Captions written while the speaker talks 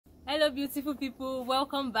Hello beautiful people,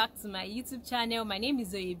 welcome back to my YouTube channel. My name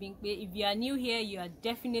is Oyebimpe. If you are new here, you are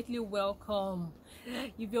definitely welcome.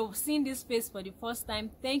 If you've seen this face for the first time,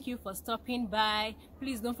 thank you for stopping by.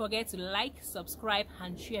 Please don't forget to like, subscribe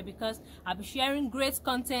and share, because I'll be sharing great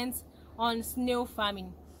content on snail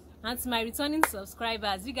farming. And to my returning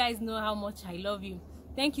subscribers, you guys know how much I love you.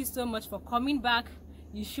 Thank you so much for coming back.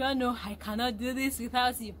 You sure know I cannot do this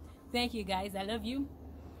without you. Thank you guys, I love you.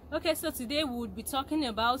 Okay, so today we would be talking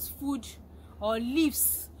about food or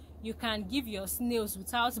leaves you can give your snails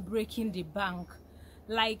without breaking the bank.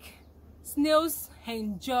 Like, snails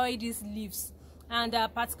enjoy these leaves, and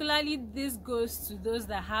particularly this goes to those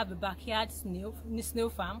that have a backyard snail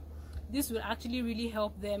farm. This will actually really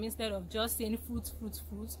help them. Instead of just saying fruit,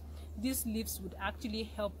 these leaves would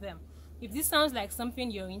actually help them. If this sounds like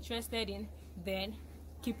something you're interested in, then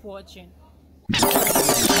keep watching.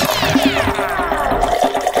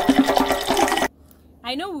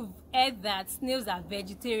 I know we've heard that snails are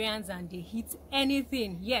vegetarians and they eat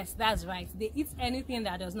anything. Yes, that's right. They eat anything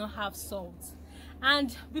that does not have salt.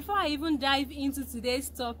 And before I even dive into today's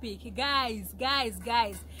topic, guys,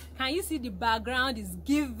 can you see the background is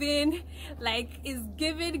giving? Like, it's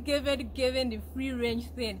giving the free range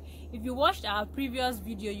thing. If you watched our previous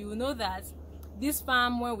video, you will know that this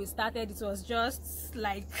farm, when we started, it was just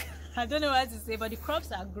like I don't know what to say, but the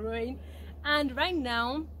crops are growing, and right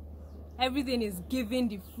now everything is giving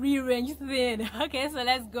the free range thing. Okay, so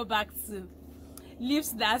let's go back to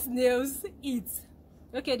leaves that snails eat.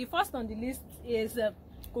 Okay, the first on the list is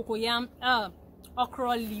cocoyam,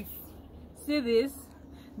 okra leaf. See this?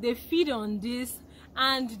 They feed on this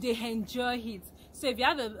and they enjoy it. So if you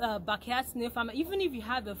have a backyard snail farm, even if you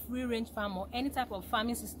have a free range farm or any type of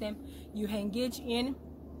farming system you engage in,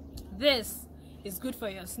 this is good for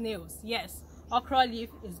your snails. Yes, okra leaf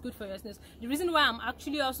is good for your snails. The reason why I'm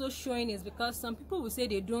actually also showing is because some people will say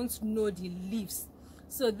they don't know the leaves.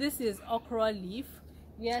 So this is okra leaf.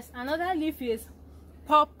 Yes, another leaf is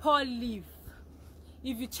pawpaw leaf.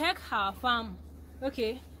 If you check our farm,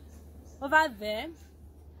 okay, over there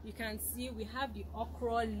you can see we have the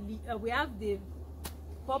okra leaf, we have the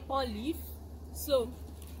pawpaw leaf. So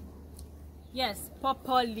yes,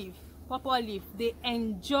 pawpaw leaf, they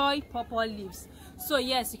enjoy pawpaw leaves. So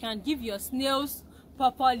yes, you can give your snails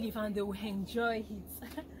pawpaw leaf and they will enjoy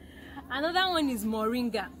it. Another one is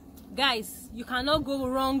moringa. Guys, you cannot go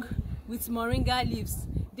wrong with moringa leaves.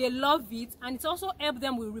 They love it, and it also helps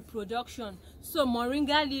them with reproduction. So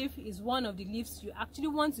moringa leaf is one of the leaves you actually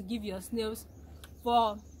want to give your snails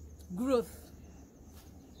for growth.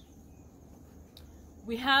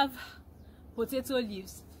 We have potato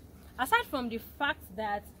leaves. Aside from the fact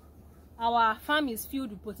that our farm is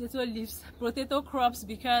filled with potato crops,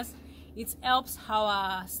 because it helps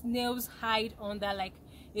our snails hide under like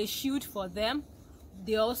a shield for them,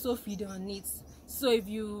 they also feed on it. So if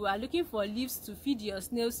you are looking for leaves to feed your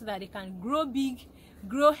snails so that they can grow big,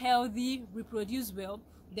 grow healthy, reproduce well,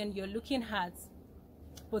 then you're looking at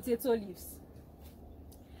potato leaves.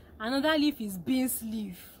 Another leaf is beans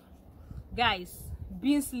leaf. Guys,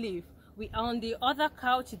 beans leaf. We are on the other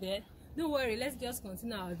couch there. Don't worry, let's just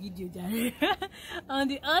continue our video, Jerry. on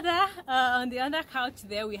the other couch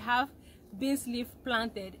there, we have beans leaf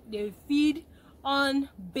planted. They feed on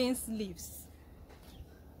beans leaves.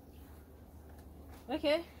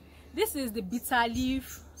 Okay, this is the bitter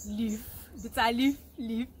leaf.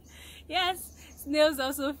 Yes, snails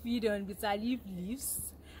also feed on bitter leaf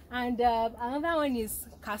leaves. And another one is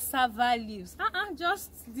cassava leaves.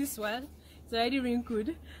 Just this one, it's already wrinkled.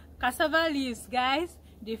 Cassava leaves, guys,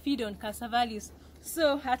 they feed on cassava leaves.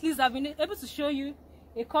 So at least I've been able to show you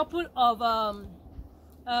a couple of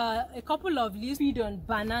leaves feed on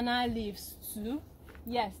banana leaves too.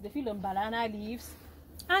 Yes, they feed on banana leaves,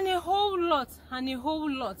 and a whole lot.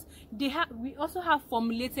 We also have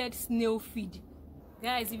formulated snail feed.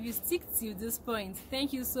 Guys, if you stick till this point,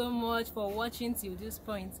 thank you so much for watching till this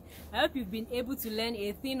point. I hope you've been able to learn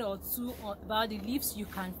a thing or two about the leaves you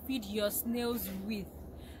can feed your snails with.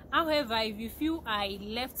 However, if you feel I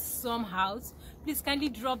left some out, please kindly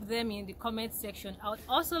drop them in the comment section. I would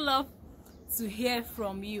also love to hear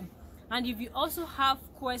from you. And if you also have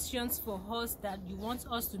questions for us that you want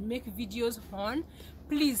us to make videos on,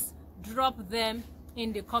 please drop them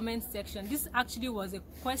in the comment section. This actually was a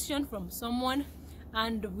question from someone,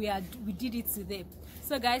 and we did it today.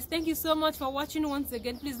 So guys, thank you so much for watching once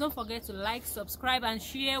again. Please don't forget to like, subscribe and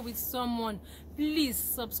share with someone. Please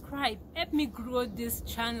subscribe, help me grow this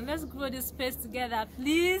channel. Let's grow this space together,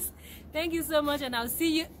 please. Thank you so much, and I'll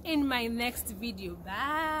see you in my next video.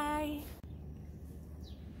 Bye.